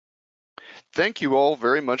Thank you all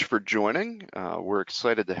very much for joining. We're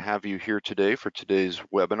excited to have you here today for today's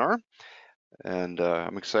webinar, and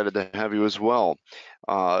I'm excited to have you as well.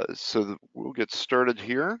 We'll get started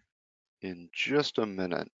here in just a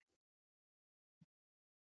minute.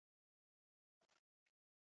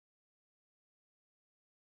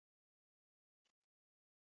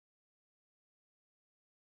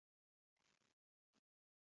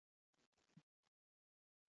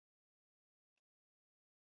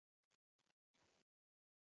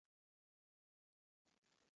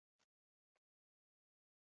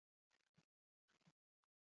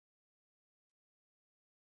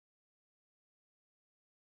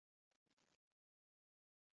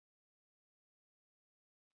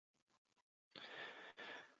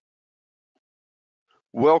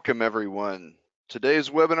 Welcome everyone. Today's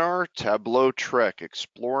webinar, Tableau Trek,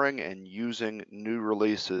 Exploring and Using New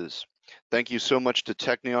Releases. Thank you so much to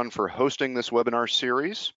Teknion for hosting this webinar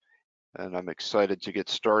series, and I'm excited to get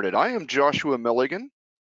started. I am Joshua Milligan.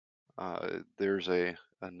 There's a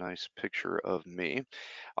nice picture of me.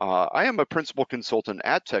 I am a principal consultant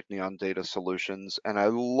at Teknion Data Solutions, and I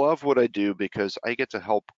love what I do because I get to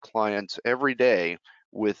help clients every day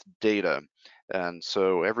with data. And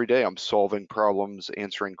so every day I'm solving problems,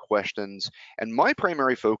 answering questions, and my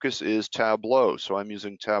primary focus is Tableau. So I'm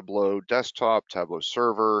using Tableau Desktop, Tableau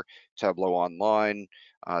Server, Tableau Online,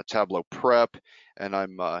 Tableau Prep, and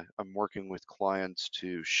I'm working with clients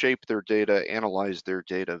to shape their data, analyze their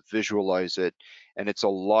data, visualize it, and it's a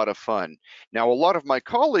lot of fun. Now, a lot of my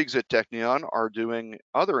colleagues at Teknion are doing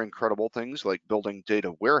other incredible things like building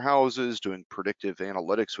data warehouses, doing predictive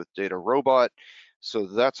analytics with Data Robot. So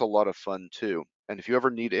that's a lot of fun too. And if you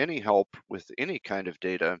ever need any help with any kind of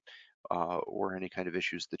data or any kind of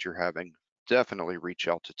issues that you're having, definitely reach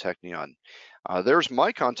out to Teknion. There's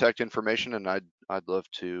my contact information, and I'd love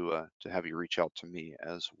to have you reach out to me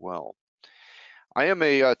as well. I am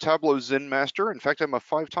a Tableau Zen Master. In fact, I'm a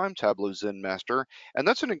 5-time Tableau Zen Master, and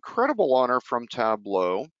that's an incredible honor from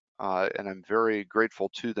Tableau, and I'm very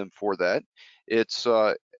grateful to them for that. It's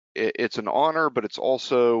it's an honor, but it's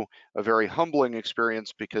also a very humbling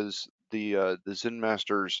experience because the Zen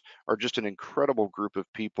Masters are just an incredible group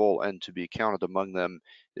of people, and to be counted among them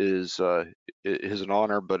is an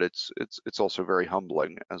honor, but it's also very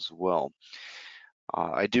humbling as well.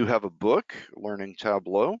 I do have a book, Learning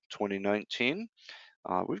Tableau 2019.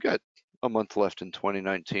 We've got a month left in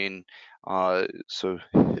 2019, so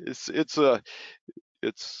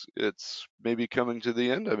it's maybe coming to the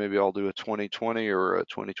end. Maybe I'll do a 2020 or a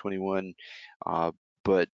 2021,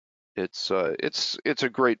 but it's a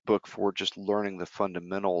great book for just learning the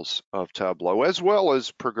fundamentals of Tableau, as well as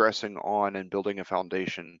progressing on and building a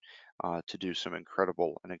foundation to do some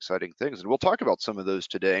incredible and exciting things. And we'll talk about some of those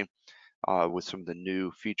today with some of the new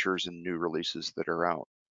features and new releases that are out.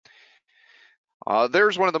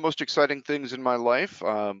 There's one of the most exciting things in my life,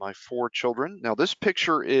 my 4 children. Now this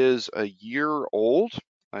picture is a year old.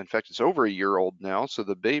 In fact, it's over a year old now. So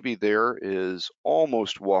the baby there is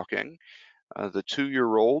almost walking. The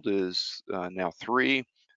 2-year-old is now 3,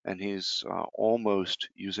 and he's almost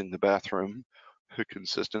using the bathroom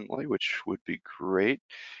consistently, which would be great.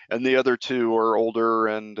 And the other 2 are older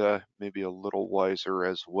and maybe a little wiser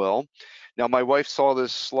as well. Now, my wife saw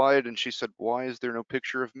this slide and she said, "Why is there no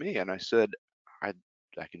picture of me?" And I said, I,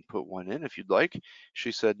 I can put one in if you'd like.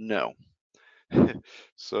 She said, "No."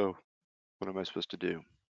 So what am I supposed to do?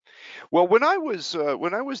 Well, when I was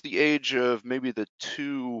the age of maybe the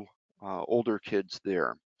 2 older kids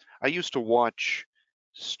there, I used to watch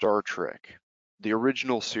Star Trek, the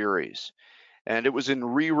original series, and it was in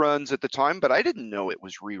reruns at the time, but I didn't know it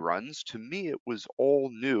was reruns. To me, it was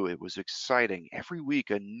all new. It was exciting. Every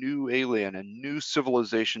week, a new alien, a new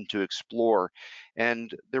civilization to explore,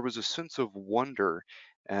 and there was a sense of wonder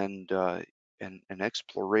and and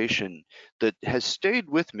exploration that has stayed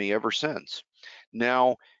with me ever since.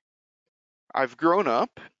 Now, I've grown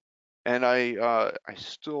up and I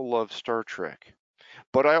still love Star Trek,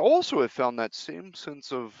 but I also have found that same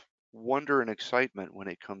sense of wonder and excitement when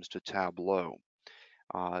it comes to Tableau.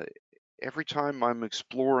 Uh, every time I'm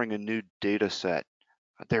exploring a new data set,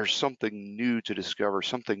 there's something new to discover,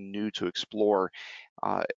 something new to explore.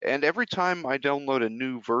 And every time I download a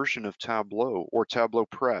new version of Tableau or Tableau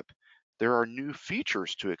Prep, there are new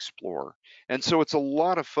features to explore. And so it's a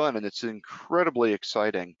lot of fun and it's incredibly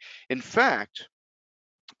exciting. In fact,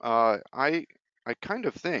 I kind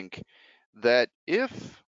of think that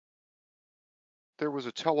if there was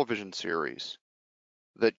a television series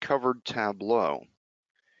that covered Tableau,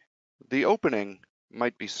 the opening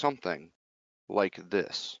might be something like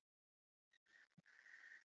this.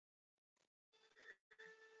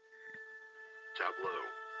 Tableau,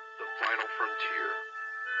 the final frontier.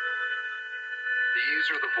 These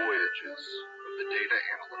are the voyages of the data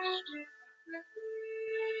analyst.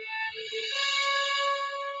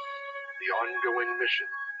 The ongoing mission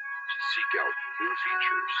to seek out new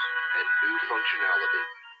features and new functionality.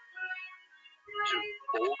 To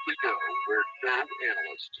boldly go where no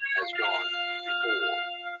analyst has gone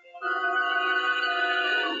before.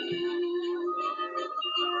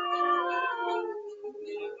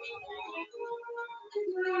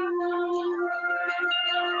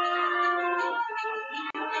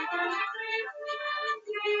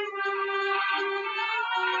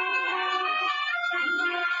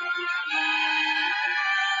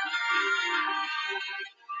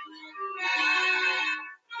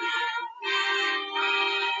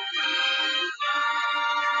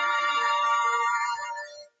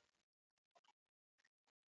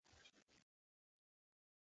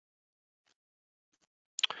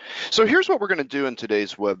 So here's what we're going to do in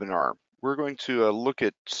today's webinar. We're going to look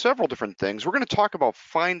at several different things. We're going to talk about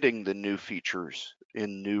finding the new features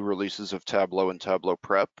in new releases of Tableau and Tableau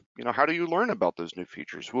Prep. You know, how do you learn about those new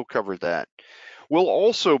features? We'll cover that. We'll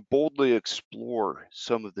also boldly explore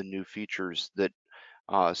some of the new features that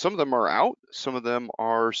some of them are out, some of them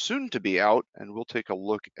are soon to be out, and we'll take a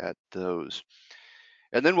look at those.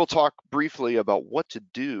 And then we'll talk briefly about what to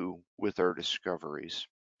do with our discoveries.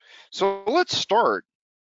 So let's start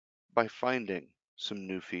by finding some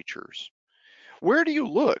new features. Where do you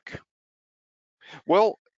look?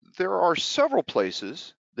 Well, there are several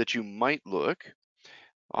places that you might look.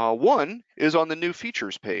 One is on the new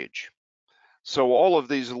features page. So all of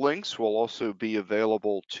these links will also be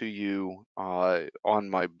available to you on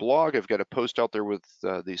my blog. I've got a post out there with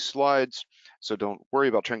these slides, so don't worry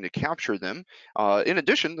about trying to capture them. In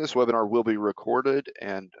addition, this webinar will be recorded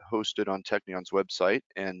and hosted on Teknion's website,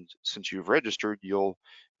 and since you've registered, you'll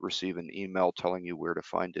receive an email telling you where to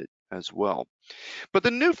find it as well. But the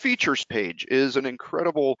new features page is an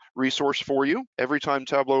incredible resource for you. Every time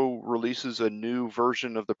Tableau releases a new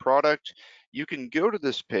version of the product, you can go to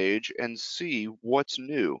this page and see what's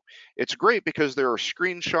new. It's great because there are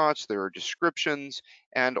screenshots, there are descriptions,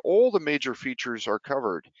 and all the major features are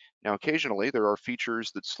covered. Now, occasionally there are features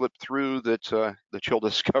that slip through that you'll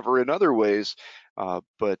discover in other ways,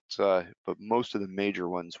 but most of the major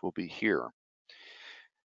ones will be here.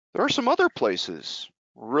 There are some other places.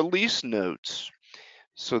 Release notes.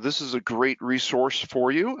 So this is a great resource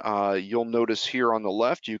for you. You'll notice here on the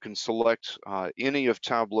left, you can select any of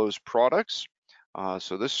Tableau's products.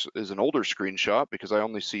 So this is an older screenshot because I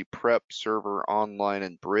only see Prep, Server, Online,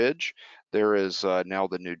 and Bridge. There is now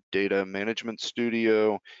the new Data Management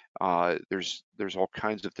Studio. There's all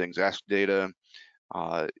kinds of things. Ask Data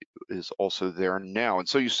is also there now. And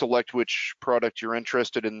so you select which product you're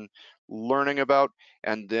interested in learning about,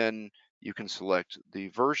 and then you can select the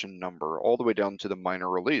version number all the way down to the minor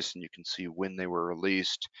release, and you can see when they were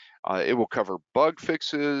released. It will cover bug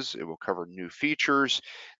fixes, it will cover new features.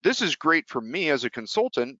 This is great for me as a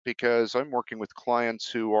consultant because I'm working with clients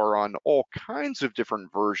who are on all kinds of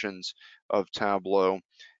different versions of Tableau.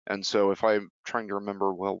 And so if I'm trying to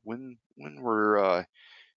remember, well, when were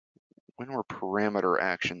parameter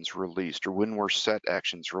actions released, or when were set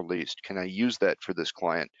actions released? Can I use that for this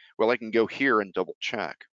client? Well, I can go here and double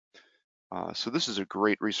check. So this is a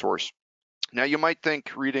great resource. Now you might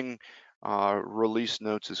think reading release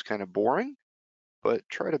notes is kind of boring, but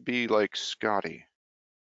try to be like Scotty.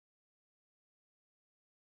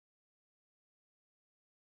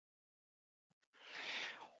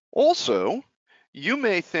 Also, you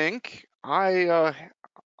may think I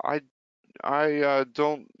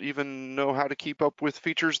don't even know how to keep up with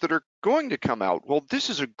features that are going to come out. Well, this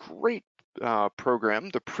is a great program,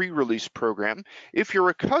 the pre-release program. If you're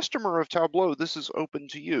a customer of Tableau, this is open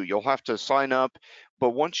to you. You'll have to sign up,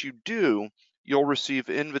 but once you do, you'll receive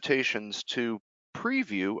invitations to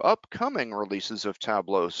preview upcoming releases of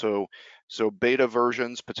Tableau. So beta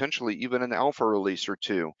versions, potentially even an alpha release or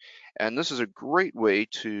two. And this is a great way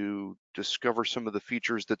to discover some of the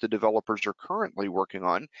features that the developers are currently working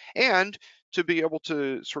on, and to be able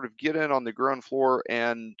to sort of get in on the ground floor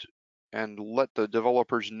and let the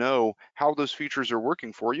developers know how those features are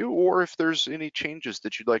working for you, or if there's any changes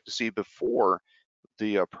that you'd like to see before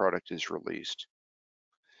the product is released.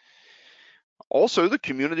 Also, the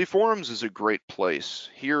community forums is a great place.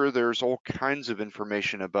 Here, there's all kinds of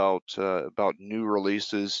information about new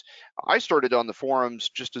releases. I started on the forums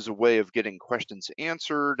just as a way of getting questions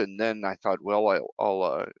answered, and then I thought, well,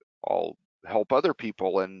 I'll help other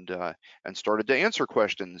people, and started to answer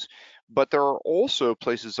questions. But there are also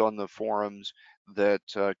places on the forums that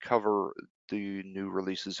cover the new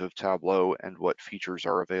releases of Tableau and what features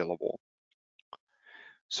are available.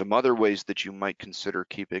 Some other ways that you might consider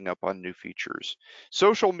keeping up on new features.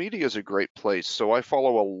 Social media is a great place. So I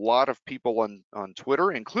follow a lot of people on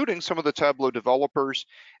Twitter, including some of the Tableau developers.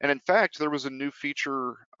 And in fact, there was a new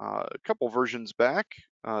feature a couple versions back,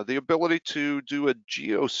 the ability to do a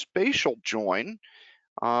geospatial join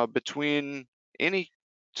between any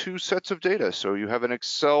two sets of data. So you have an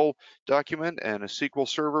Excel document and a SQL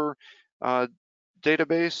Server uh,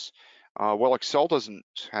 database. Well, Excel doesn't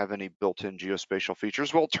have any built-in geospatial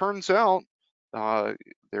features. Well, it turns out uh,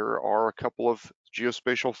 there are a couple of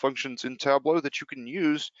geospatial functions in Tableau that you can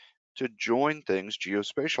use to join things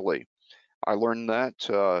geospatially. I learned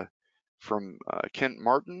that from Kent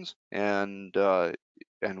Martins, and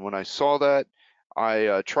when I saw that,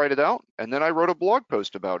 I tried it out, and then I wrote a blog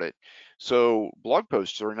post about it. So blog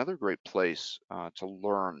posts are another great place to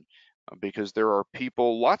learn because there are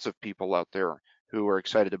people, lots of people out there who are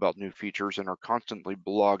excited about new features and are constantly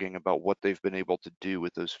blogging about what they've been able to do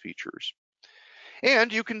with those features.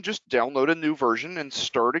 And you can just download a new version and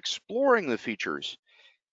start exploring the features.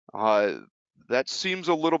 Uh, that seems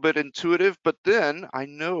a little bit intuitive, but then I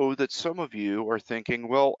know that some of you are thinking,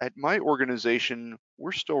 well, at my organization,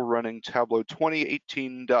 we're still running Tableau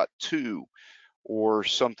 2018.2 or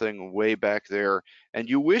something way back there, and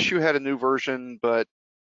you wish you had a new version, but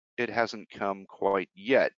it hasn't come quite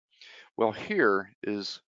yet. Well, here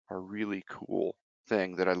is a really cool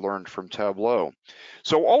thing that I learned from Tableau.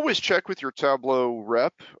 So always check with your Tableau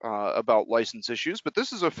rep about license issues, but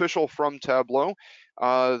this is official from Tableau.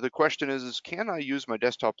 The question is, can I use my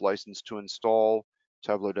desktop license to install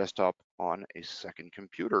Tableau Desktop on a second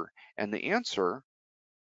computer? And the answer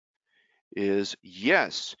is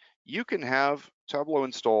yes. You can have Tableau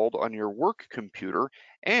installed on your work computer,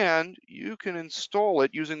 and you can install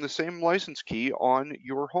it using the same license key on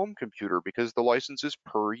your home computer because the license is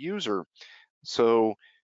per user. So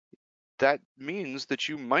that means that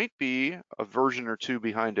you might be a version or two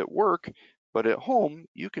behind at work, but at home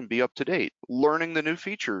you can be up to date, learning the new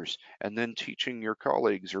features and then teaching your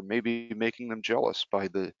colleagues or maybe making them jealous by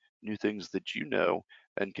the new things that you know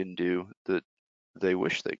and can do that they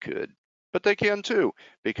wish they could. But they can too,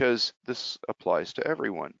 because this applies to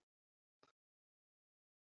everyone.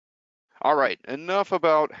 All right, enough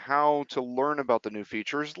about how to learn about the new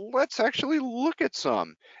features. Let's actually look at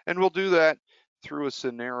some, and we'll do that through a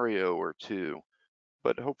scenario or two,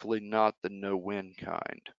 but hopefully not the no-win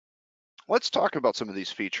kind. Let's talk about some of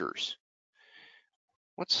these features.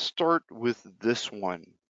 Let's start with this one,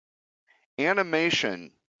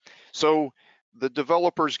 animation. So the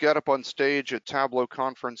developers got up on stage at Tableau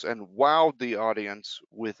conference and wowed the audience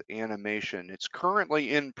with animation. It's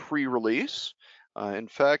currently in pre-release. In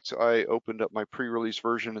fact, I opened up my pre-release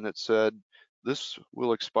version and it said this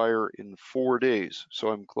will expire in 4 days. So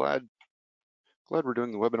I'm glad we're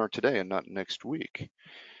doing the webinar today and not next week.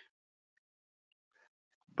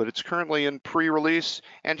 But it's currently in pre-release,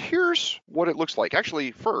 and here's what it looks like.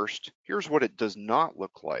 Actually, first, here's what it does not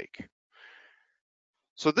look like.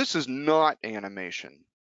 So this is not animation.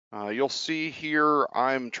 You'll see here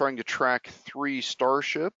I'm trying to track 3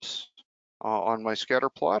 starships on my scatter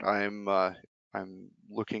plot. I'm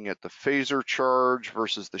looking at the phaser charge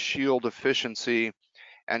versus the shield efficiency,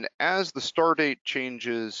 and as the star date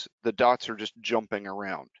changes, the dots are just jumping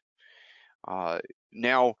around.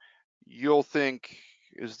 Now, you'll think,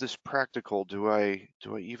 is this practical? Do I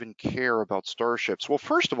even care about starships? Well,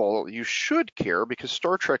 first of all, you should care because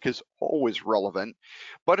Star Trek is always relevant.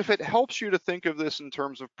 But if it helps you to think of this in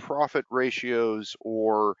terms of profit ratios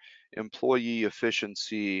or employee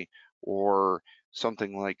efficiency or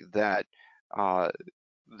something like that, uh,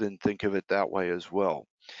 then think of it that way as well.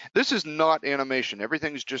 This is not animation.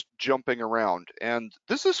 Everything's just jumping around. And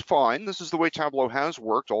this is fine. This is the way Tableau has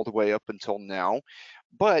worked all the way up until now.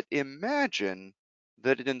 But imagine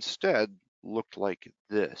that it instead looked like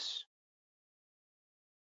this.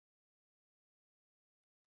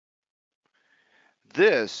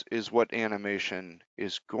 This is what animation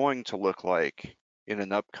is going to look like in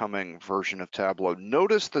an upcoming version of Tableau.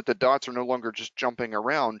 Notice that the dots are no longer just jumping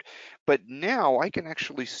around, but now I can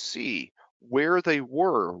actually see where they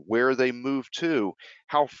were, where they moved to,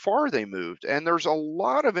 how far they moved. And there's a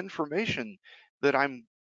lot of information that I'm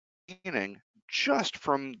gaining just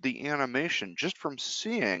from the animation, just from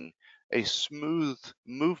seeing a smooth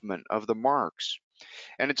movement of the marks.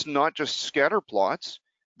 And it's not just scatter plots.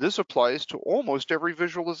 This applies to almost every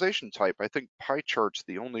visualization type. I think pie chart's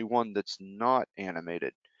the only one that's not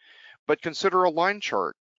animated. But consider a line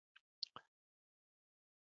chart.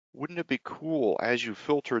 Wouldn't it be cool as you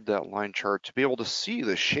filtered that line chart to be able to see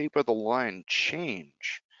the shape of the line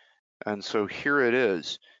change? And so here it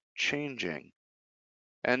is, changing.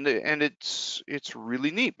 And it's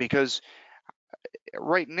really neat because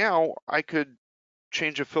right now I could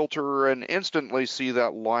change a filter and instantly see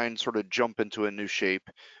that line sort of jump into a new shape.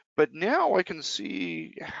 But now I can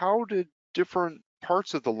see, how did different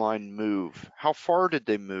parts of the line move? How far did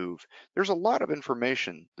they move? There's a lot of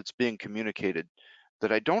information that's being communicated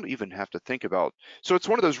that I don't even have to think about. So it's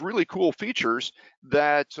one of those really cool features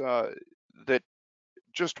that that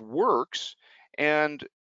just works and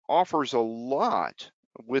offers a lot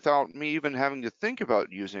without me even having to think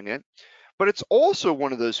about using it. But it's also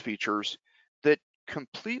one of those features that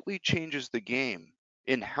completely changes the game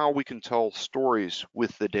in how we can tell stories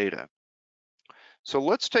with the data. So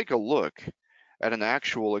let's take a look at an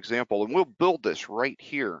actual example, and we'll build this right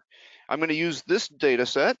here. I'm going to use this data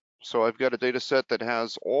set. So I've got a data set that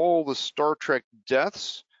has all the Star Trek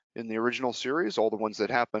deaths in the original series, all the ones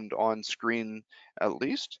that happened on screen at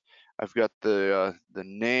least. I've got the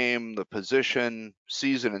name, the position,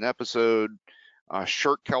 season and episode,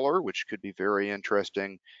 shirt color, which could be very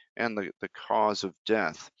interesting, and the cause of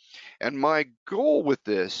death. And my goal with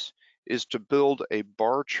this is to build a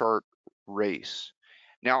bar chart race.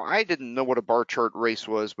 Now, I didn't know what a bar chart race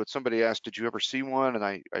was, but somebody asked, did you ever see one? And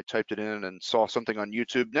I typed it in and saw something on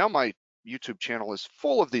YouTube. Now my YouTube channel is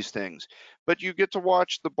full of these things, but you get to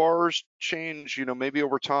watch the bars change, maybe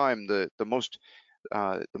over time. The most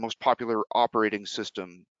popular operating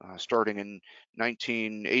system starting in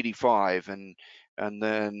 1985, and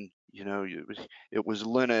then it was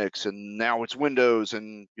Linux, and now it's Windows,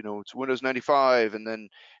 and it's Windows 95, and then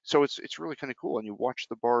so it's really kind of cool, and you watch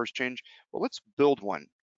the bars change. Well, let's build one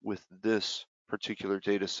with this particular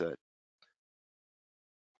data set,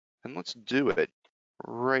 and let's do it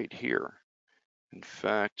right here. In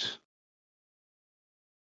fact,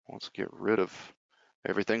 let's get rid of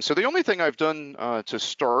everything. So the only thing I've done to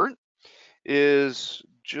start is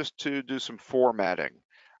just to do some formatting.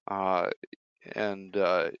 Uh, and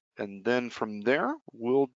then from there,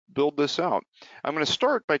 we'll build this out. I'm going to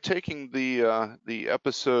start by taking the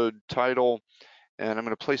episode title, and I'm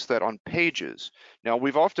going to place that on pages. Now,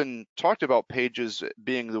 we've often talked about pages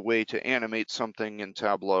being the way to animate something in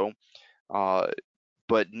Tableau,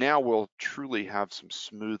 but now we'll truly have some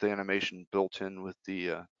smooth animation built in with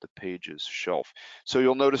the pages shelf. So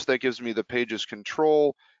you'll notice that gives me the pages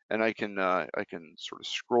control, and I can sort of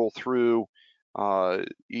scroll through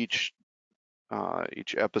each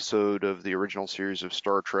episode of the original series of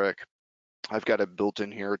Star Trek. I've got it built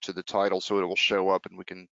in here to the title, so it will show up, and we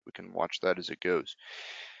can watch that as it goes.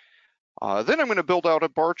 Then I'm going to build out a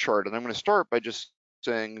bar chart, and I'm going to start by just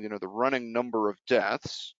saying, the running number of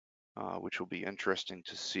deaths, which will be interesting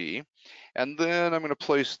to see. And then I'm going to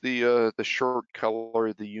place the shirt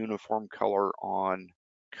color, the uniform color, on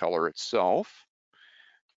color itself.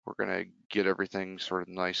 We're going to get everything sort of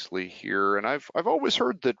nicely here. And I've always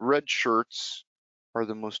heard that red shirts are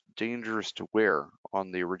the most dangerous to wear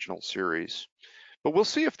on the original series, but we'll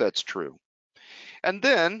see if that's true. And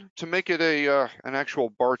then to make it an actual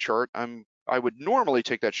bar chart, I would normally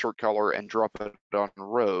take that shirt color and drop it on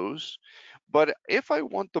rows. But if I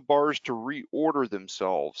want the bars to reorder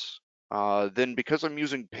themselves, then because I'm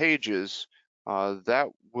using pages, that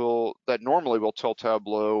normally will tell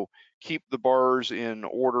Tableau, keep the bars in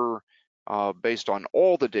order based on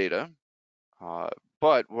all the data.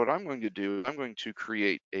 But what I'm going to do, I'm going to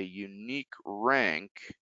create a unique rank,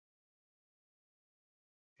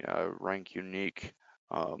 rank unique,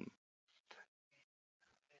 and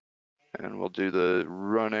we'll do the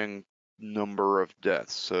running number of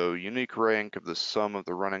deaths. So unique rank of the sum of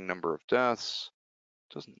the running number of deaths.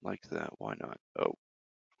 Doesn't like that, why not? Oh,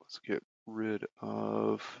 let's get rid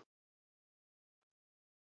of,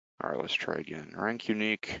 all right, let's try again. Rank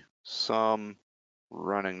unique, sum,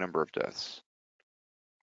 running number of deaths.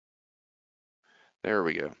 There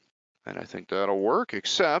we go. And I think that'll work,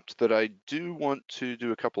 except that I do want to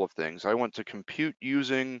do a couple of things. I want to compute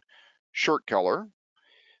using shirt color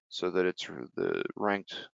so that it's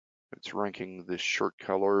ranking the shirt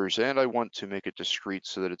colors, and I want to make it discrete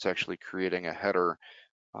so that it's actually creating a header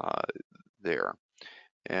there.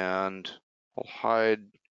 And I'll hide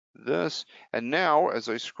this. And now, as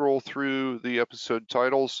I scroll through the episode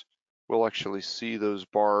titles, we'll actually see those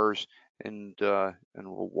bars, and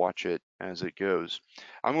we'll watch it as it goes.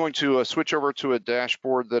 I'm going to switch over to a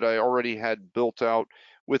dashboard that I already had built out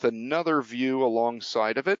with another view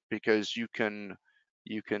alongside of it, because you can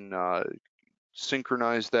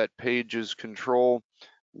synchronize that pages control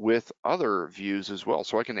with other views as well.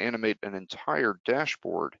 So I can animate an entire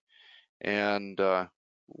dashboard, and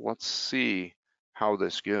let's see how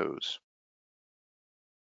this goes.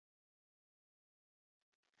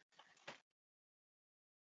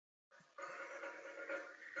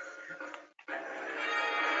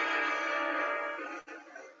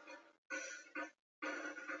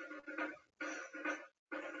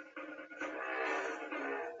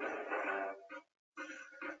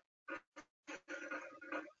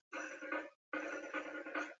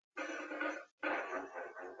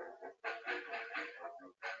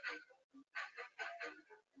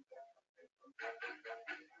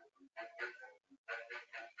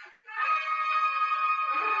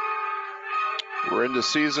 We're into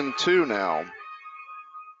season 2 now.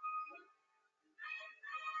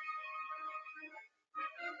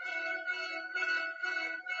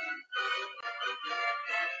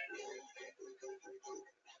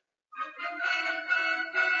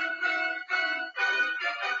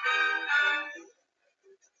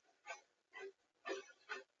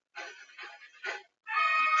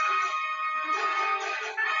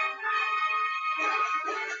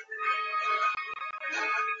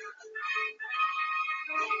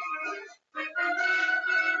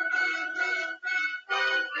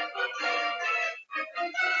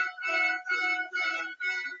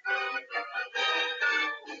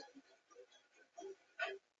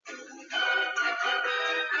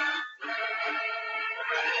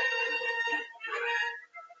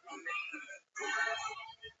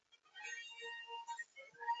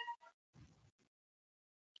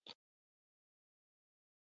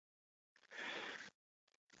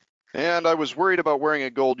 And I was worried about wearing a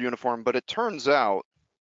gold uniform, but it turns out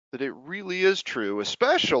that it really is true,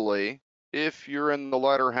 especially if you're in the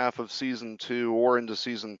latter half of season 2 or into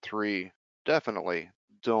season 3. Definitely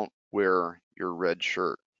don't wear your red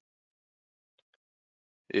shirt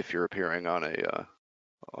if you're appearing on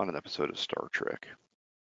an episode of Star Trek.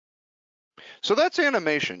 So that's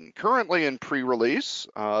animation, currently in pre-release.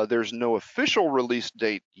 There's no official release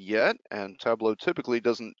date yet, and Tableau typically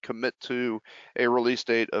doesn't commit to a release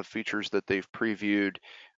date of features that they've previewed,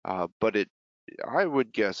 but I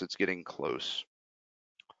would guess it's getting close.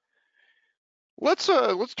 Let's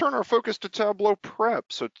turn our focus to Tableau Prep.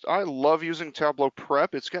 So I love using Tableau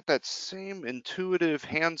Prep. It's got that same intuitive,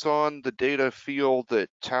 hands-on the data feel that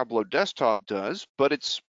Tableau Desktop does, but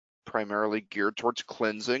it's primarily geared towards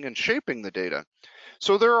cleansing and shaping the data.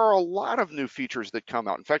 So there are a lot of new features that come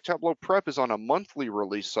out. In fact, Tableau Prep is on a monthly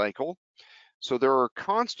release cycle. So there are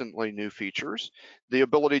constantly new features. The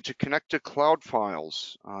ability to connect to cloud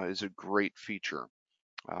files is a great feature.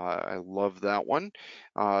 I love that one.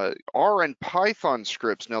 R and Python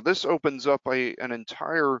scripts. Now this opens up an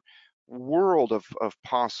entire world of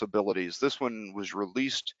possibilities. This one was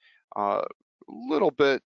released a little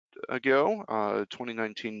bit ago,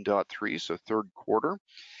 2019.3, so third quarter.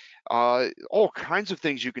 All kinds of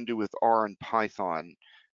things you can do with R and Python.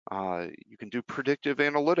 You can do predictive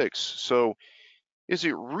analytics. So is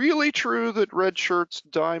it really true that red shirts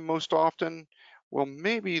die most often? Well,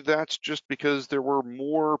 maybe that's just because there were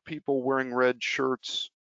more people wearing red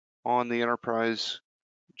shirts on the enterprise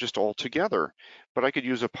just altogether. But I could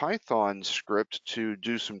use a Python script to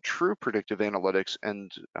do some true predictive analytics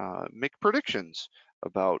and make predictions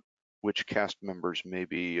about which cast members may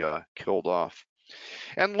be killed off.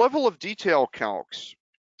 And level of detail calcs.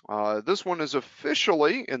 This one is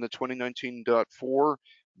officially in the 2019.4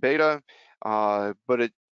 beta, but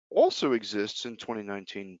it also exists in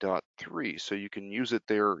 2019.3, so you can use it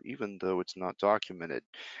there even though it's not documented.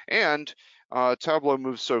 And Tableau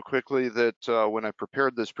moves so quickly that when I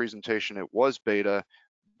prepared this presentation, it was beta,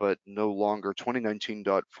 but no longer.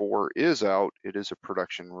 2019.4 is out. It is a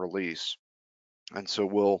production release. And so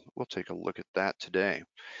we'll take a look at that today.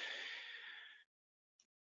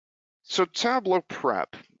 So Tableau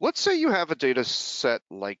Prep, let's say you have a data set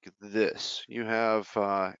like this. You have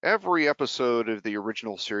every episode of the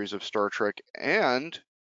original series of Star Trek, and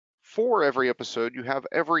for every episode, you have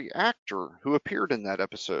every actor who appeared in that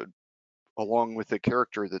episode, along with the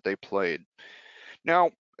character that they played.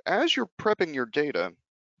 Now, as you're prepping your data,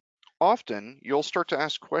 often you'll start to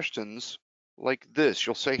ask questions like this.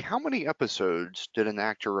 You'll say, how many episodes did an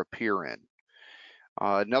actor appear in?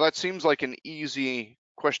 Now that seems like an easy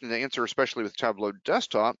question to answer, especially with Tableau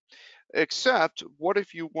Desktop, except what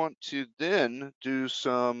if you want to then do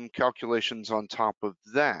some calculations on top of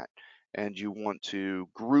that, and you want to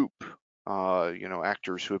group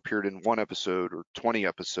actors who appeared in one episode or 20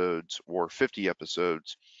 episodes or 50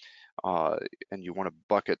 episodes, and you want to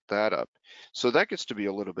bucket that up. So that gets to be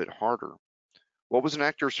a little bit harder. What was an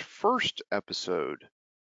actor's first episode?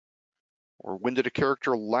 Or when did a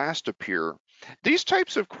character last appear? These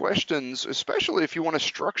types of questions, especially if you want to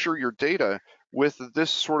structure your data with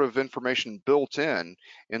this sort of information built in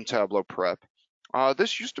Tableau Prep,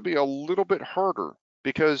 this used to be a little bit harder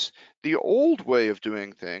because the old way of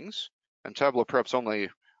doing things, and Tableau Prep's only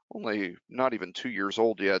not even 2 years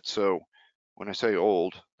old yet, so when I say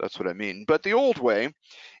old, that's what I mean. But the old way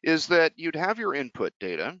is that you'd have your input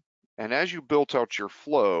data, and as you built out your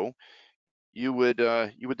flow, you would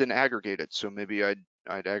then aggregate it. So maybe I'd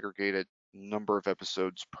aggregate it number of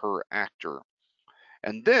episodes per actor,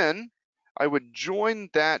 and then I would join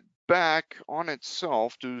that back on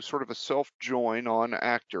itself, do sort of a self join on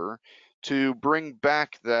actor to bring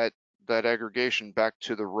back that that aggregation back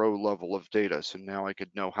to the row level of data. So now I could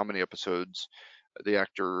know how many episodes the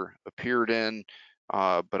actor appeared in,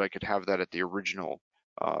 but I could have that at the original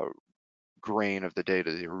grain of the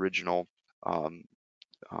data, the original um,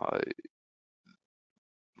 uh,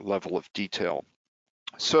 level of detail.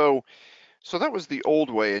 So that was the old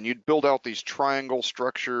way, and you'd build out these triangle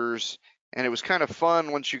structures, and it was kind of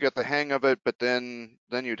fun once you got the hang of it, but then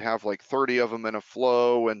you'd have like 30 of them in a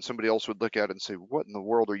flow, and somebody else would look at it and say, what in the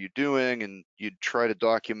world are you doing? And you'd try to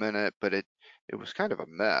document it, but it was kind of a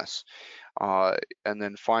mess. And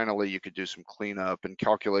then finally you could do some cleanup and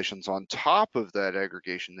calculations on top of that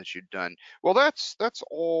aggregation that you'd done. Well, that's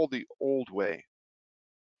all the old way.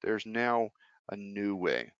 There's now a new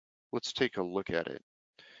way. Let's take a look at it.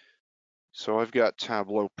 So I've got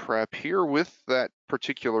Tableau Prep here with that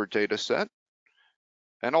particular data set,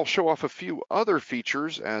 and I'll show off a few other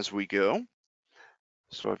features as we go.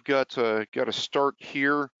 So I've got a start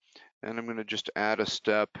here, and I'm going to just add a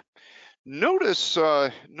step. Notice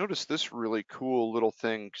this really cool little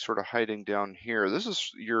thing sort of hiding down here. This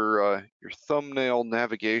is your thumbnail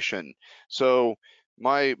navigation. So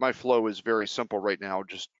my flow is very simple right now,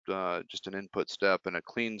 just an input step and a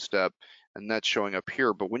clean step, and that's showing up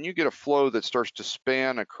here. But when you get a flow that starts to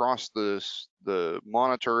span across the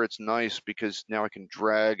monitor, it's nice because now I can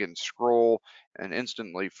drag and scroll and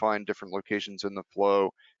instantly find different locations in the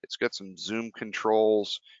flow. It's got some zoom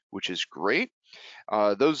controls, which is great.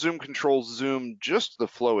 Those zoom controls zoom just the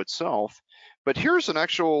flow itself, but here's an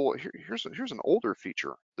here's an older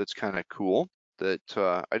feature that's kind of cool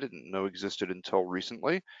that I didn't know existed until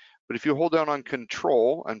recently. But if you hold down on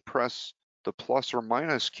Control and press the plus or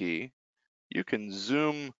minus key, you can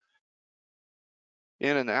zoom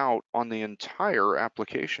in and out on the entire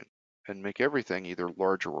application and make everything either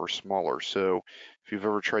larger or smaller. So if you've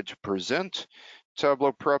ever tried to present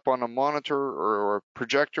Tableau Prep on a monitor or a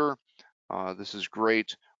projector, this is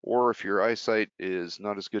great. Or if your eyesight is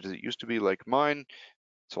not as good as it used to be like mine,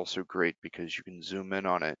 it's also great because you can zoom in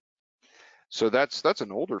on it. So that's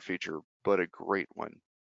an older feature, but a great one.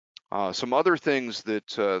 Some other things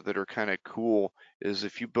that are kind of cool is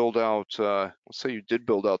if you build out, let's say you did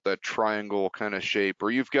build out that triangle kind of shape,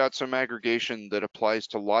 or you've got some aggregation that applies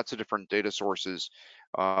to lots of different data sources,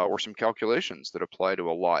 or some calculations that apply to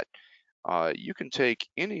a lot. You can take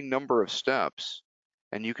any number of steps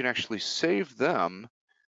and you can actually save them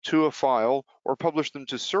to a file or publish them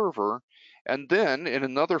to server, and then in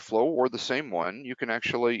another flow or the same one, you can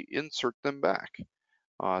actually insert them back.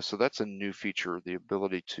 So that's a new feature, the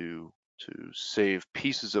ability to save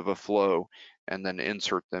pieces of a flow and then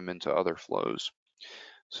insert them into other flows.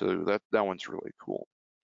 So that one's really cool.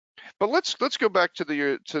 But let's go back to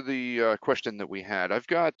the question that we had. I've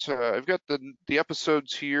got the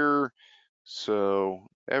episodes here. So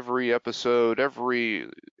every episode,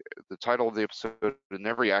 the title of the episode, and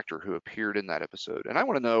every actor who appeared in that episode. And I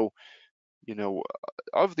want to know, you know,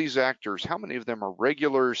 of these actors, how many of them are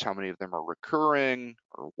regulars, how many of them are recurring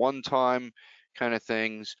or one-time kind of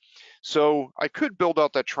things. So I could build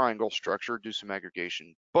out that triangle structure, do some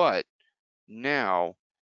aggregation, but now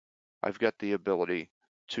I've got the ability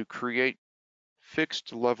to create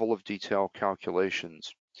fixed level of detail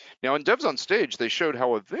calculations. Now in Devs on Stage, they showed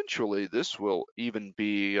how eventually this will even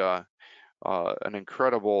be an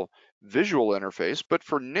incredible visual interface, but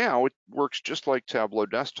for now it works just like Tableau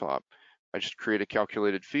Desktop. I just create a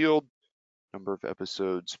calculated field, number of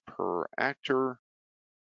episodes per actor,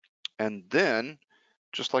 and then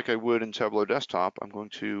just like I would in Tableau Desktop, I'm going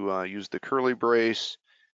to use the curly brace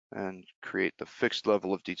and create the fixed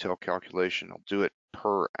level of detail calculation. I'll do it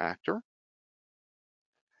per actor.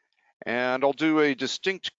 And I'll do a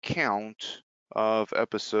distinct count of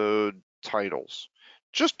episode titles,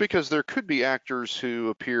 just because there could be actors who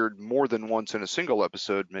appeared more than once in a single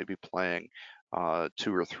episode, maybe playing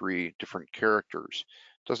 2 or 3 different characters.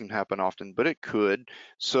 Doesn't happen often, but it could.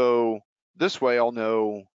 So this way I'll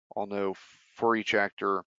know for each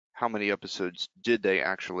actor how many episodes did they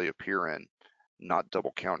actually appear in, not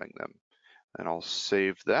double counting them. And I'll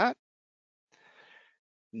save that.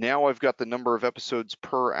 Now I've got the number of episodes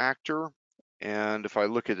per actor, and if I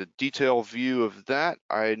look at a detail view of that,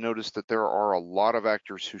 I notice that there are a lot of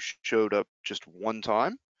actors who showed up just one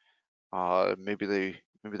time. Maybe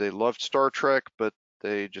they loved Star Trek, but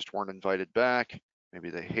they just weren't invited back. Maybe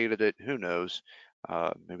they hated it, who knows?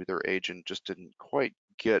 Maybe their agent just didn't quite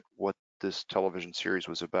get what this television series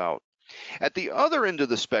was about. At the other end of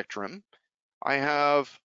the spectrum, I have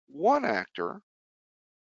one actor,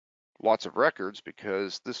 lots of records,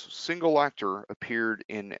 because this single actor appeared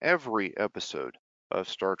in every episode of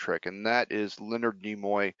Star Trek, and that is Leonard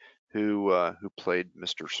Nimoy, who played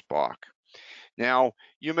Mr. Spock. Now,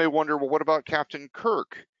 you may wonder, well, what about Captain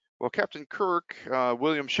Kirk? Well, Captain Kirk,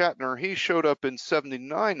 William Shatner, he showed up in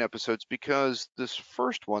 79 episodes because this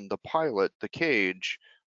first one, the pilot, The Cage,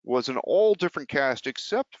 was an all different cast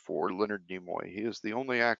except for Leonard Nimoy. He is the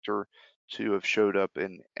only actor to have showed up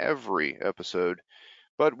in every episode,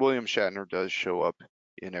 but William Shatner does show up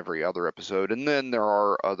in every other episode. And then there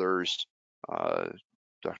are others. Uh,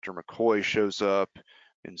 Dr. McCoy shows up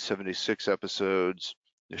in 76 episodes.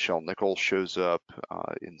 Nichelle Nichols shows up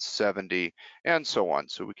in 70, and so on.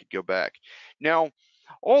 So we could go back. Now,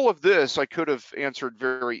 all of this I could have answered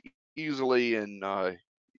very easily in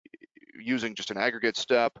using just an aggregate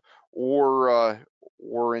step, or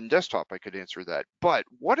in desktop I could answer that. But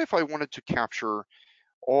what if I wanted to capture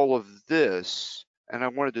all of this and I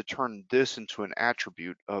wanted to turn this into an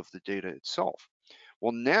attribute of the data itself?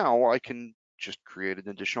 Well, now I can just create an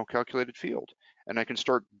additional calculated field, and I can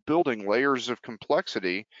start building layers of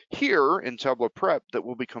complexity here in Tableau Prep that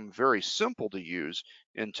will become very simple to use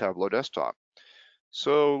in Tableau Desktop.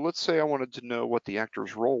 So let's say I wanted to know what the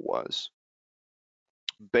actor's role was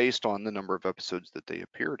based on the number of episodes that they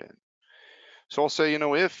appeared in. So I'll say,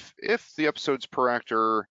 if the episodes per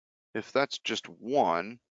actor, if that's just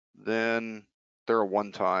one, then they're a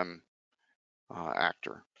one-time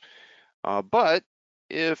actor. But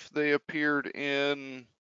if they appeared in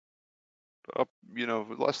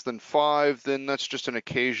less than 5, then that's just an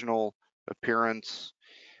occasional appearance.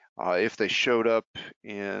 If they showed up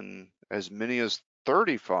in as many as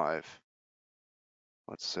 35,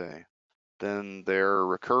 let's say, then they're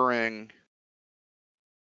recurring.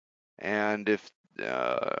 And if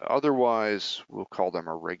otherwise, we'll call them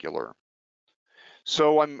a regular.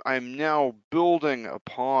 So I'm now building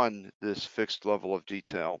upon this fixed level of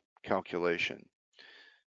detail calculation.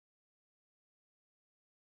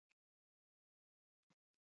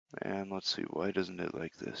 And let's see, why doesn't it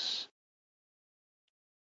like this?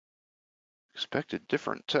 Expected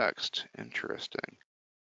different text. Interesting.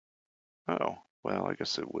 Oh, well, I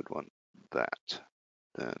guess it would want that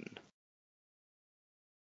then.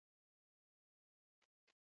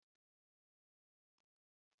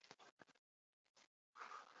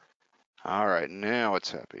 All right, now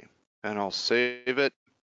it's happy. And I'll save it.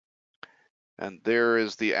 And there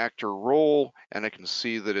is the actor role, and I can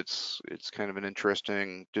see that it's kind of an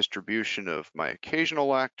interesting distribution of my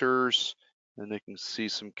occasional actors, and I can see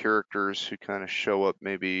some characters who kind of show up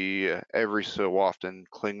maybe every so often,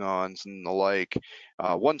 Klingons and the like.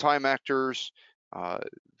 One-time actors,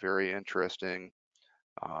 very interesting.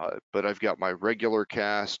 But I've got my regular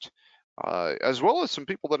cast, as well as some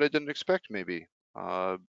people that I didn't expect maybe.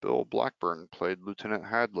 Bill Blackburn played Lieutenant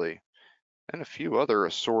Hadley, and a few other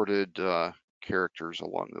assorted characters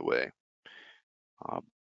along the way.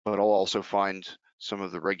 But I'll also find some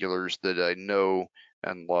of the regulars that I know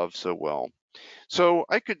and love so well. So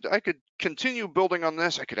I could continue building on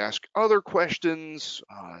this. I could ask other questions.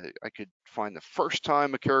 I could find the first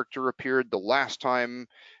time a character appeared, the last time,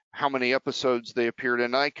 how many episodes they appeared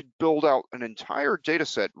in. I could build out an entire data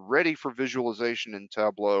set ready for visualization in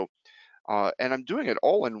Tableau. And I'm doing it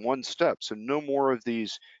all in one step. So no more of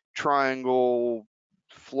these triangle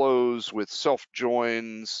flows with self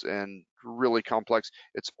joins and really complex.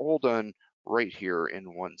 It's all done right here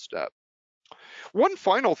in one step. One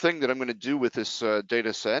final thing that I'm going to do with this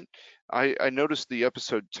data set, I noticed the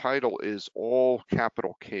episode title is all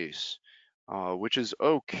capital case, which is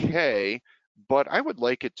okay, but I would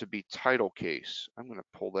like it to be title case. I'm going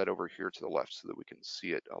to pull that over here to the left so that we can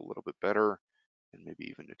see it a little bit better and maybe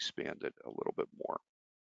even expand it a little bit more.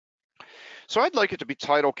 So I'd like it to be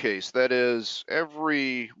title case. That is,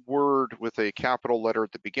 every word with a capital letter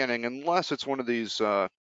at the beginning, unless it's one of these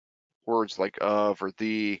words like of or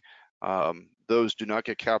the, those do not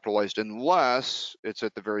get capitalized unless it's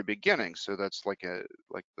at the very beginning. So that's like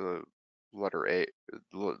the letter A,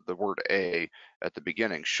 the word A at the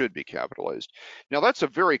beginning should be capitalized. Now that's a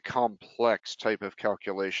very complex type of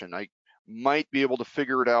calculation. I might be able to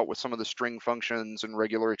figure it out with some of the string functions and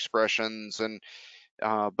regular expressions, and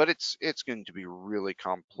but it's going to be really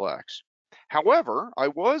complex. However, I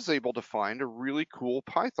was able to find a really cool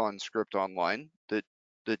Python script online that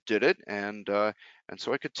did it, and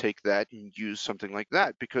so I could take that and use something like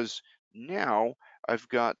that, because now I've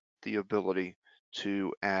got the ability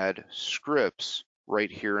to add scripts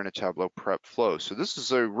right here in a Tableau Prep flow. So this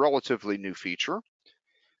is a relatively new feature,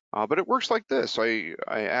 but it works like this. I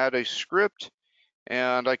add a script,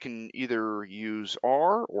 and I can either use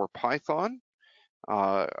R or Python.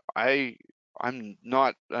 Uh, I'm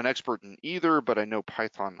not an expert in either, but I know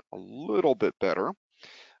Python a little bit better.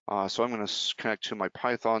 So I'm going to connect to my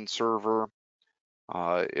Python server.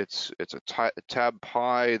 It's a tab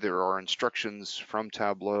pi. There are instructions from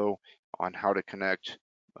Tableau on how to connect.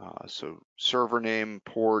 So server name,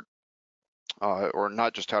 port, or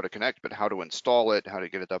not just how to connect, but how to install it, how to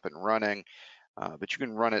get it up and running. But you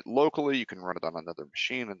can run it locally. You can run it on another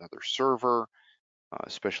machine, another server.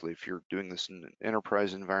 Especially if you're doing this in an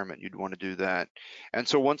enterprise environment, you'd want to do that. And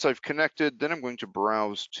so once I've connected, then I'm going to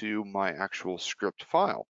browse to my actual script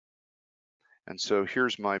file. And so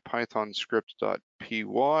here's my Python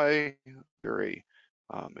script.py, very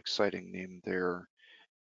exciting name there.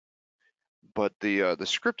 But the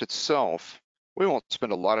script itself, we won't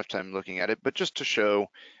spend a lot of time looking at it, but just to show,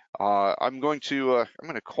 I'm going to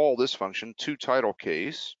call this function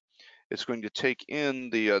toTitleCase. It's going to take in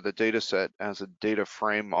the data set as a data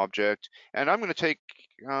frame object, and I'm going to take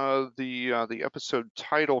the episode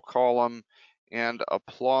title column and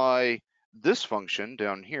apply this function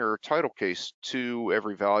down here, title case, to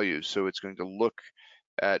every value. So it's going to look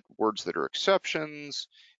at words that are exceptions.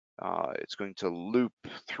 It's going to loop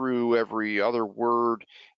through every other word,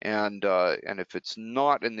 and if it's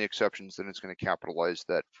not in the exceptions, then it's going to capitalize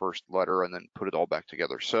that first letter and then put it all back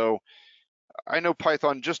together. So I know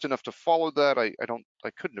Python just enough to follow that. I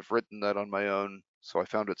couldn't have written that on my own, so I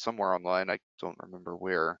found it somewhere online. I don't remember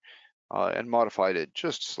where, and modified it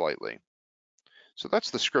just slightly. So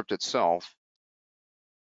that's the script itself,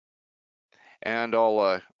 and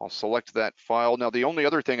I'll select that file. Now the only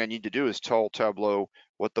other thing I need to do is tell Tableau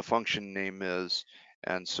what the function name is,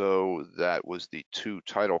 and so that was the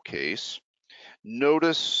toTitleCase.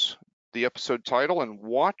 Notice the episode title and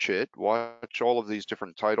watch all of these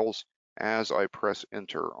different titles as I press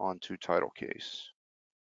enter on toTitleCase.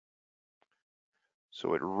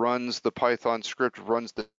 So it runs the Python script,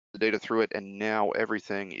 runs the data through it, and now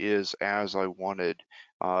everything is as I wanted.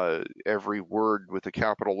 Every word with a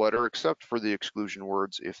capital letter, except for the exclusion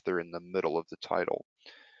words if they're in the middle of the title.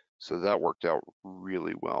 So that worked out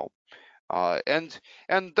really well. And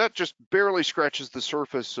that just barely scratches the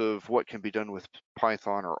surface of what can be done with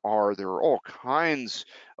Python or R. There are all kinds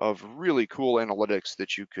of really cool analytics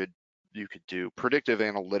that you could do. Predictive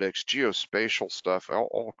analytics, geospatial stuff,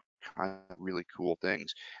 all kinds of really cool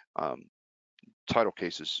things. Title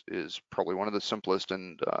cases is probably one of the simplest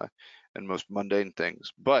and most mundane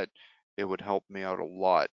things, but it would help me out a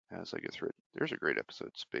lot as I get through it. There's a great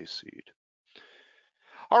episode, Space Seed.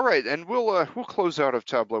 All right, and we'll close out of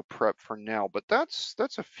Tableau Prep for now, but that's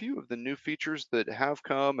a few of the new features that have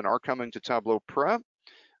come and are coming to Tableau Prep.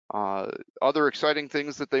 Other exciting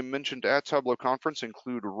things that they mentioned at Tableau Conference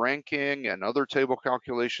include ranking and other table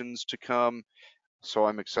calculations to come. So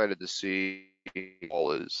I'm excited to see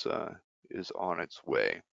all is on its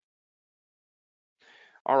way.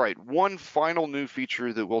 All right, one final new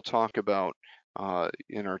feature that we'll talk about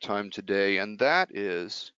in our time today, and that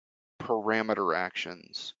is parameter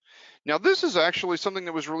actions. Now, this is actually something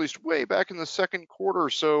that was released way back in the second quarter,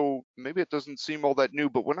 so maybe it doesn't seem all that new,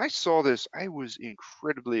 but when I saw this, I was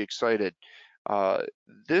incredibly excited.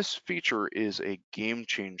 This feature is a game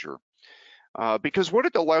changer because what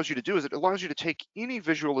it allows you to do is it allows you to take any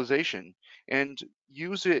visualization and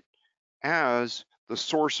use it as the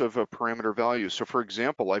source of a parameter value. So for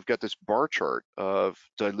example, I've got this bar chart of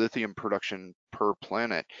dilithium production per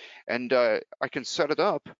planet, and I can set it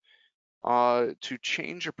up to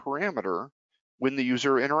change a parameter when the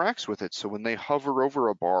user interacts with it. So when they hover over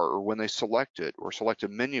a bar or when they select it or select a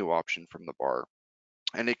menu option from the bar,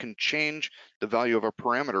 and it can change the value of a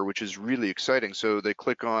parameter, which is really exciting. So they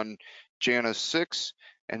click on Janus 6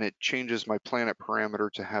 and it changes my planet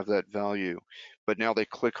parameter to have that value. But now they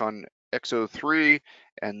click on XO3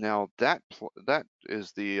 and now that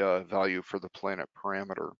is the value for the planet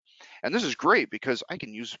parameter. And this is great because I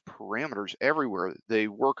can use parameters everywhere. They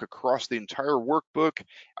work across the entire workbook.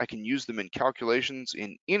 I can use them in calculations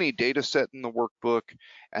in any data set in the workbook,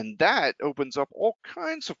 and that opens up all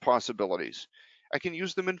kinds of possibilities. I can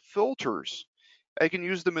use them in filters. I can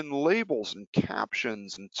use them in labels and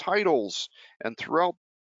captions and titles and throughout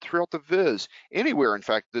the viz. Anywhere, in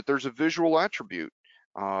fact, that there's a visual attribute,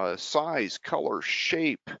 size, color,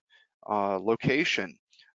 shape, location.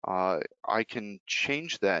 I can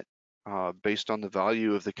change that based on the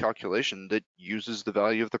value of the calculation that uses the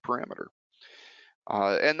value of the parameter.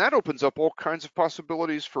 And that opens up all kinds of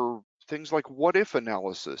possibilities for things like what if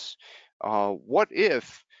analysis. What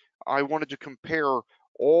if I wanted to compare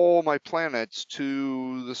all my planets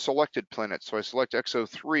to the selected planets? So I select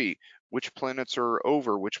XO3, which planets are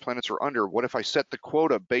over, which planets are under? What if I set the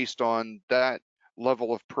quota based on that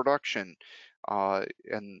level of production?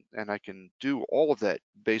 And I can do all of that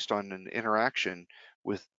based on an interaction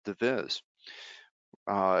with the viz.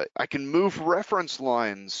 I can move reference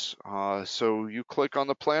lines. So you click on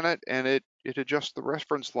the planet and it adjusts the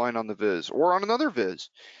reference line on the viz or on another viz.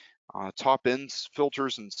 Top ends,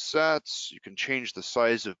 filters and sets. You can change the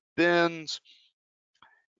size of bins.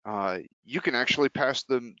 You can actually pass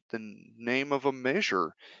the name of a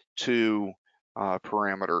measure to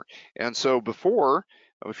parameter. And so before,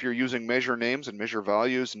 if you're using measure names and measure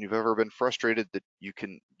values and you've ever been frustrated that you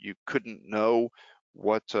couldn't know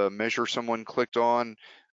what measure someone clicked on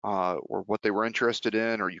or what they were interested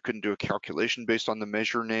in, or you couldn't do a calculation based on the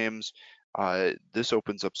measure names, this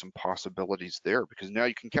opens up some possibilities there because now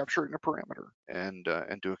you can capture it in a parameter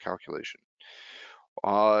and do a calculation.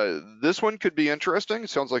 This one could be interesting. It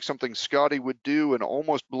sounds like something Scotty would do and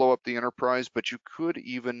almost blow up the enterprise, but you could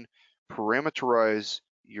even parameterize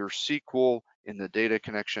your SQL in the data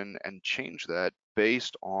connection and change that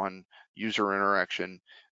based on user interaction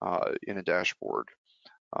in a dashboard.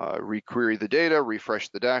 Requery the data, refresh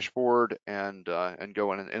the dashboard, and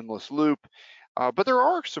go in an endless loop. But there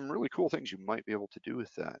are some really cool things you might be able to do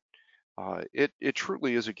with that. It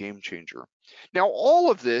truly is a game changer. Now,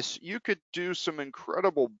 all of this, you could do some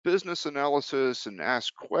incredible business analysis and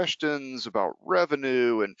ask questions about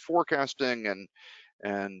revenue and forecasting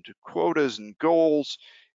and quotas and goals.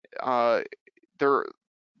 Uh, there,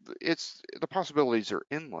 the possibilities are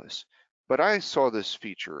endless. But I saw this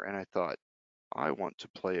feature and I thought, I want to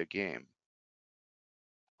play a game.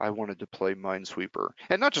 I wanted to play Minesweeper,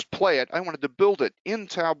 and not just play it, I wanted to build it in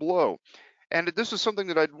Tableau. And this is something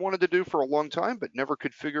that I'd wanted to do for a long time, but never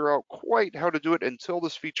could figure out quite how to do it until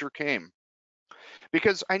this feature came.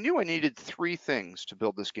 Because I knew I needed three things to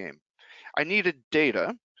build this game. I needed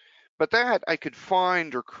data, but that I could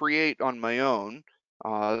find or create on my own.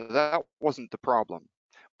 That wasn't the problem.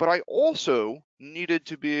 But I also needed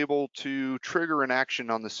to be able to trigger an action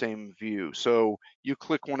on the same view. So you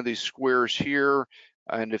click one of these squares here,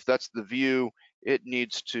 and if that's the view, it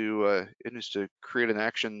needs to create an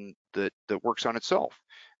action that works on itself.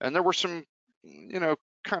 And there were some,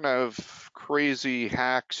 kind of crazy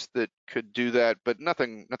hacks that could do that, but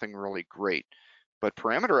nothing really great. But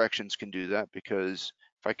parameter actions can do that because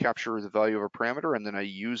if I capture the value of a parameter and then I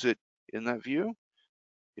use it in that view,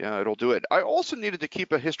 yeah, it'll do it. I also needed to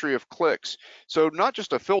keep a history of clicks. So not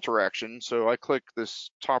just a filter action. So I click this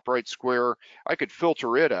top right square, I could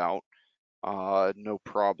filter it out, no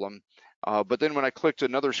problem. But then when I clicked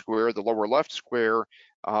another square, the lower left square,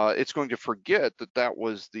 it's going to forget that that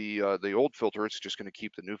was the old filter. It's just going to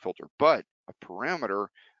keep the new filter. But a parameter,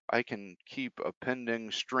 I can keep appending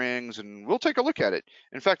strings, and we'll take a look at it.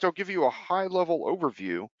 In fact, I'll give you a high-level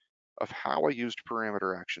overview of how I used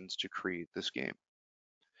parameter actions to create this game.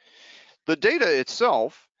 The data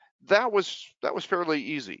itself, that was fairly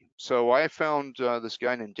easy. So I found this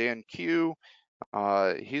guy named Dan Q.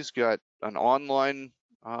 He's got an online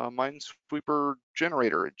Minesweeper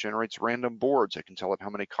generator. It generates random boards. I can tell it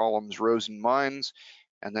how many columns, rows, and mines,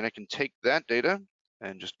 and then I can take that data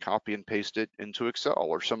and just copy and paste it into Excel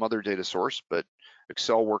or some other data source, but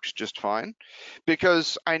Excel works just fine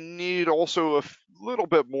because I need also a little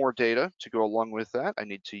bit more data to go along with that. I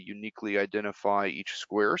need to uniquely identify each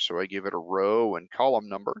square, so I give it a row and column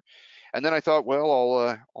number. And then I thought, well,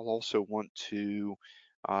 I'll also want to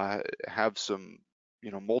have some,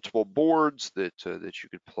 multiple boards that you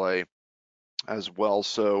could play as well.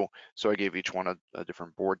 So I gave each one a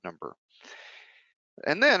different board number.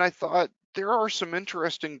 And then I thought there are some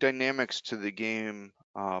interesting dynamics to the game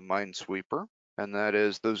Minesweeper, and that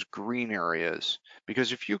is those green areas.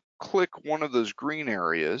 Because if you click one of those green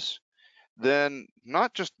areas, then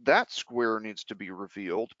not just that square needs to be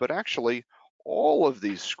revealed, but actually all of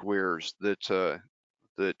these squares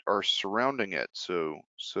that are surrounding it. So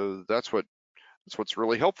that's what's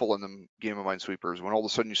really helpful in the game of Minesweeper is when all of a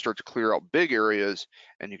sudden you start to clear out big areas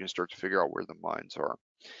and you can start to figure out where the mines are.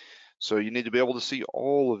 So you need to be able to see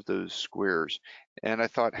all of those squares. And I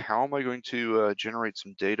thought, how am I going to generate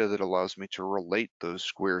some data that allows me to relate those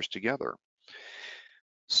squares together?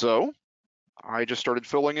 So I just started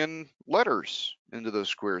filling in letters into those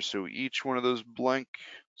squares. So each one of those blank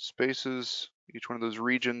spaces, each one of those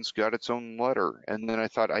regions got its own letter. And then I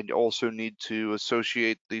thought I'd also need to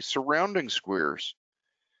associate the surrounding squares.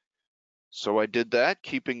 So I did that,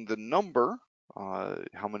 keeping the number,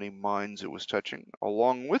 how many mines it was touching,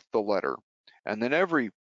 along with the letter. And then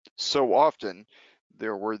every so often,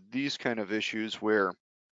 there were these kind of issues where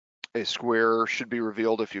a square should be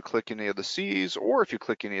revealed if you click any of the C's or if you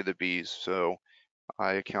click any of the B's. So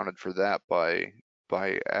I accounted for that by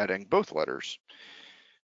adding both letters.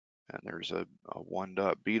 And there's a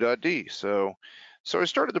 1.b.d. So I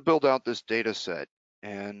started to build out this data set,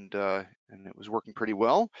 and it was working pretty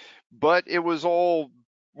well, but it was all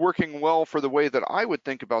working well for the way that I would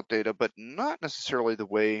think about data, but not necessarily the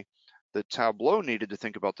way that Tableau needed to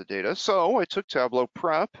think about the data. So I took Tableau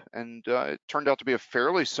Prep, and it turned out to be a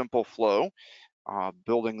fairly simple flow,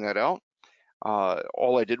 building that out.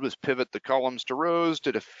 All I did was pivot the columns to rows,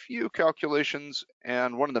 did a few calculations,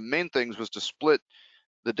 and one of the main things was to split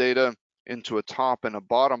the data into a top and a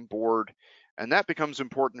bottom board. And that becomes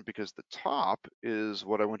important because the top is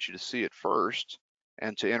what I want you to see at first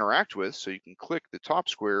and to interact with. So you can click the top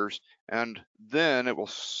squares, and then it will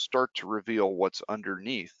start to reveal what's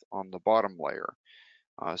underneath on the bottom layer.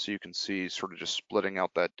 So you can see sort of just splitting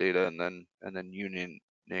out that data and then unioning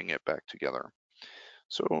it back together.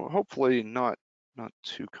 So hopefully not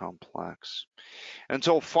too complex.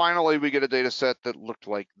 Until finally we get a data set that looked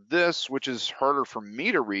like this, which is harder for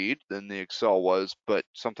me to read than the Excel was, but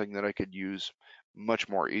something that I could use much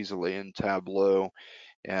more easily in Tableau.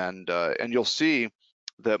 And you'll see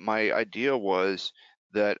that my idea was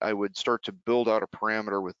that I would start to build out a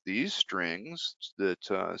parameter with these strings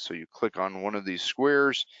that, so you click on one of these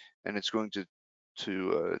squares and it's going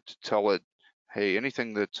to tell it, hey,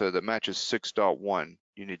 anything that that matches 6.1,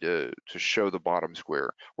 you need to show the bottom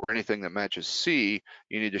square, or anything that matches C,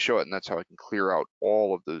 you need to show it, and that's how I can clear out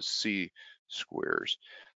all of those C squares.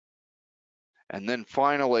 And then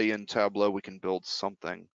finally in Tableau, we can build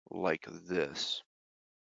something like this.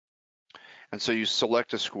 And so you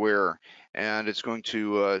select a square, and it's going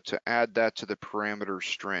to add that to the parameter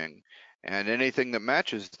string. And anything that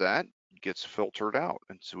matches that gets filtered out.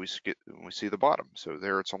 And so we see the bottom. So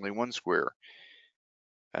there it's only one square.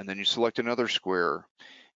 And then you select another square,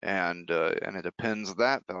 and it appends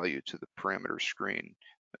that value to the parameter string,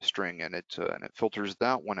 and it filters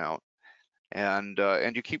that one out. And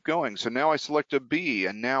you keep going. So now I select a B,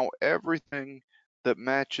 and now everything that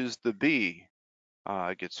matches the B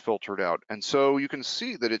gets filtered out. And so you can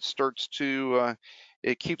see that it starts to,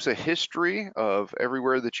 it keeps a history of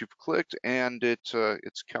everywhere that you've clicked, and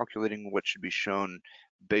it's calculating what should be shown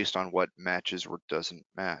based on what matches or doesn't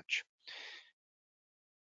match.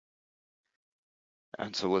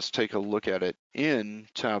 And so let's take a look at it in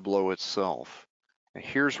Tableau itself. And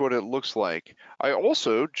here's what it looks like. I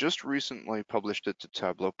also just recently published it to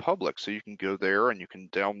Tableau Public, so you can go there and you can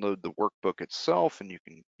download the workbook itself, and you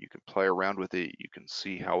can play around with it. You can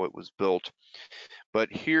see how it was built. But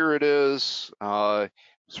here it is,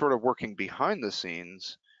 sort of working behind the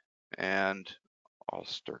scenes, and I'll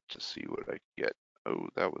start to see what I get. Oh,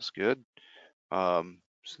 that was good.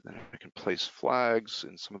 So then I can place flags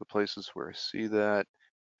in some of the places where I see that,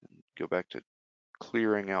 and go back to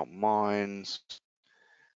clearing out mines.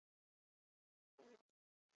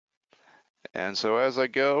 And so as I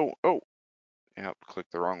go, oh, yeah, click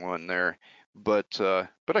the wrong one there. But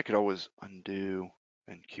I could always undo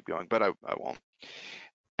and keep going, but I won't.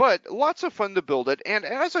 But lots of fun to build it, and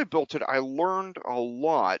as I built it, I learned a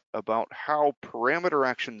lot about how parameter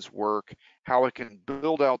actions work, how I can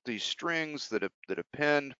build out these strings that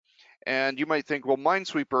append. And you might think, well,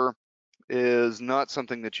 Minesweeper is not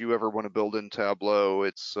something that you ever want to build in Tableau.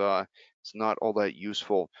 It's not all that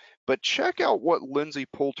useful. But check out what Lindsay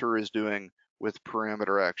Poulter is doing with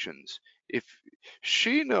parameter actions. If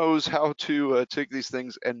she knows how to take these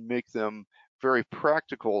things and make them very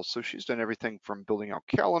practical. So she's done everything from building out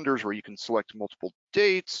calendars where you can select multiple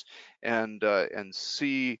dates and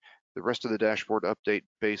see the rest of the dashboard update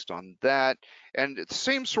based on that. And it's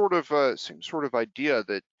same sort of idea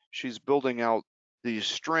that she's building out these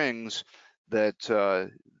strings that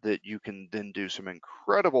that you can then do some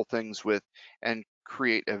incredible things with and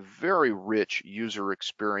create a very rich user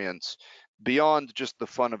experience. Beyond just the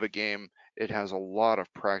fun of a game, it has a lot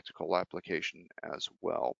of practical application as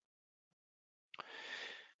well.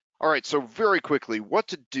 All right, so very quickly, what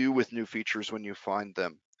to do with new features when you find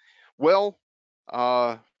them? Well,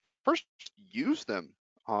 first, use them.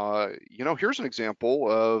 You know, here's an example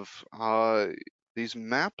of these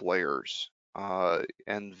map layers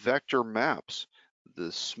and vector maps,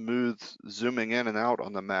 the smooth zooming in and out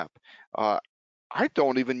on the map. I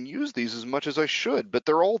don't even use these as much as I should, but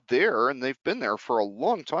they're all there, and they've been there for a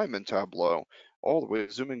long time in Tableau, all the way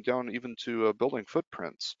zooming down even to building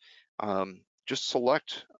footprints. Just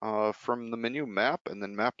select from the menu map and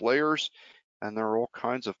then map layers, and there are all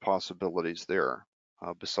kinds of possibilities there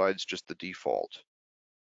besides just the default.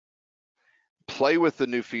 Play with the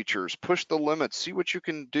new features, push the limits, see what you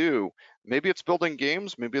can do. Maybe it's building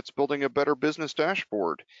games, maybe it's building a better business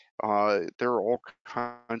dashboard. There are all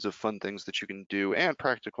kinds of fun things that you can do and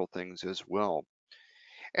practical things as well.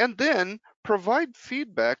 And then provide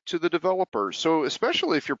feedback to the developers. So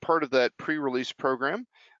especially if you're part of that pre-release program,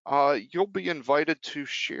 you'll be invited to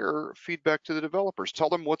share feedback to the developers. Tell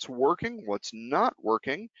them what's working, what's not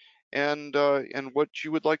working, and what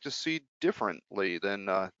you would like to see differently than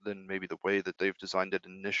maybe the way that they've designed it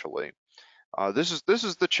initially. This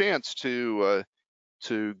is the chance to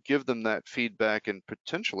give them that feedback and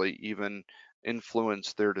potentially even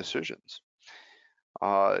influence their decisions.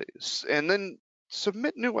 And then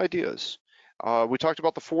submit new ideas. We talked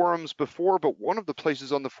about the forums before, but one of the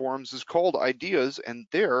places on the forums is called Ideas, and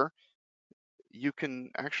there you can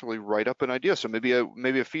actually write up an idea. So maybe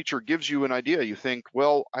a feature gives you an idea. You think,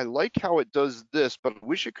 well, I like how it does this, but I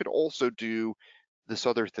wish it could also do this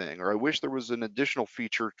other thing, or I wish there was an additional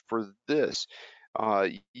feature for this.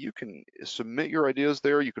 You can submit your ideas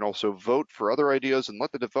there. You can also vote for other ideas and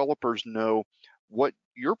let the developers know what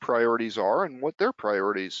your priorities are and what their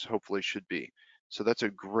priorities hopefully should be. So that's a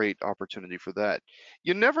great opportunity for that.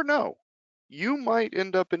 You never know. You might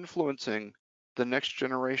end up influencing the next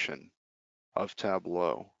generation of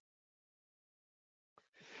Tableau.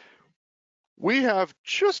 We have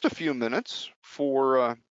just a few minutes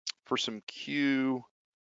for some Q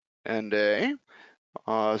and A.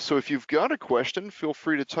 So if you've got a question, feel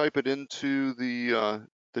free to type it into the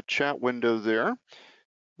chat window there,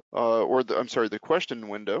 I'm sorry, the question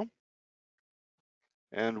window,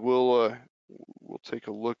 and we'll take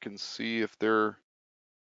a look and see if there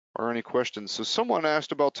are any questions. So someone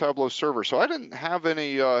asked about Tableau Server. So I didn't have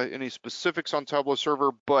any specifics on Tableau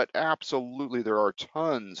Server, but absolutely there are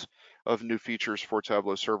tons of new features for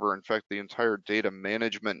Tableau Server. In fact, the entire data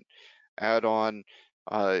management add-on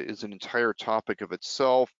is an entire topic of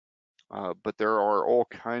itself. But there are all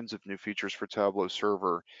kinds of new features for Tableau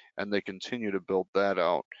Server, and they continue to build that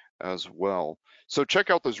out as well. So check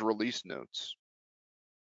out those release notes.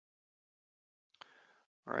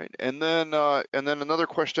 All right, and then another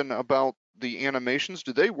question about the animations.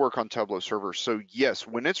 Do they work on Tableau Server? So yes,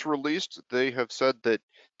 when it's released, they have said that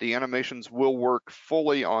the animations will work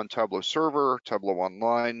fully on Tableau Server, Tableau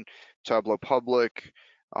Online, Tableau Public.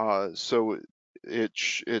 So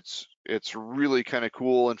it's really kind of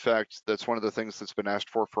cool. In fact, that's one of the things that's been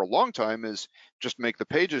asked for a long time is just make the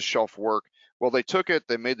pages shelf work. Well, they took it,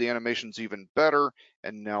 they made the animations even better,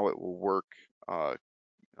 and now it will work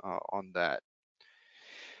on that.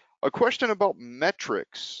 A question about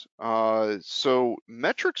metrics. So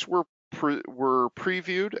metrics were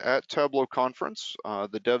previewed at Tableau conference,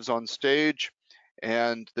 the devs on stage,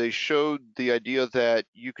 and they showed the idea that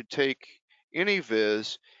you could take any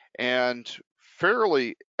viz and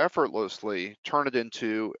fairly effortlessly turn it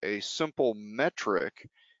into a simple metric,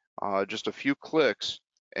 just a few clicks,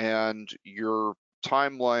 and your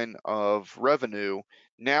timeline of revenue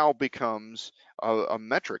now becomes a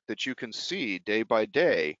metric that you can see day by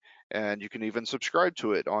day, and you can even subscribe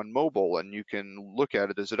to it on mobile, and you can look at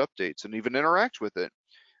it as it updates and even interact with it.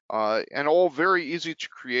 And all very easy to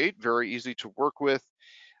create, very easy to work with.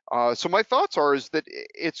 So my thoughts are is that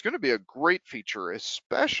it's going to be a great feature,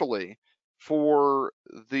 especially for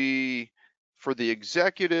the for the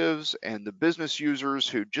executives and the business users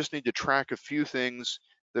who just need to track a few things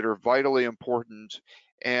that are vitally important.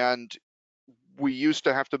 And we used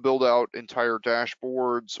to have to build out entire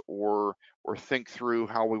dashboards or think through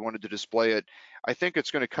how we wanted to display it. I think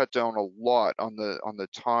it's going to cut down a lot on the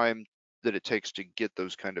time that it takes to get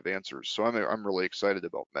those kind of answers. So I'm really excited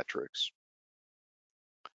about metrics.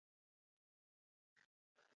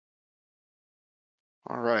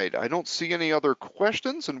 All right, I don't see any other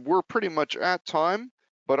questions, and we're pretty much at time,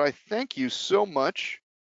 but I thank you so much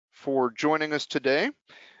for joining us today.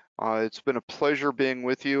 It's been a pleasure being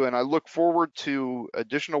with you, and I look forward to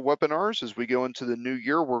additional webinars as we go into the new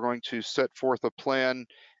year. We're going to set forth a plan,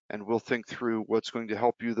 and we'll think through what's going to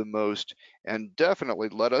help you the most. And definitely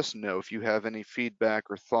let us know if you have any feedback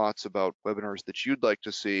or thoughts about webinars that you'd like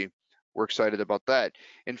to see. We're excited about that.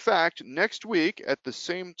 In fact, next week at the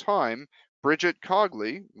same time, Bridget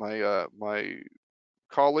Cogley, my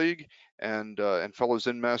colleague and fellow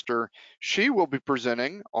Zen master, she will be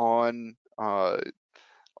presenting on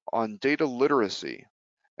data literacy.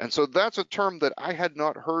 And so that's a term that I had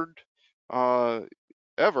not heard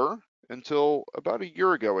ever until about a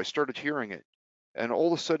year ago. I started hearing it. And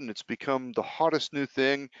all of a sudden it's become the hottest new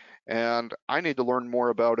thing, and I need to learn more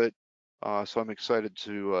about it. So I'm excited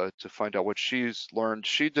to find out what she's learned.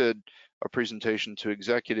 She did a presentation to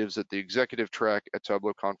executives at the executive track at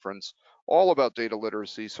Tableau conference, all about data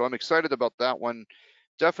literacy. So I'm excited about that one.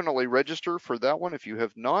 Definitely register for that one if you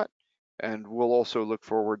have not, and we'll also look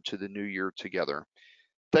forward to the new year together.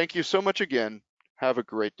 Thank you so much again. Have a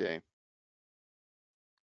great day.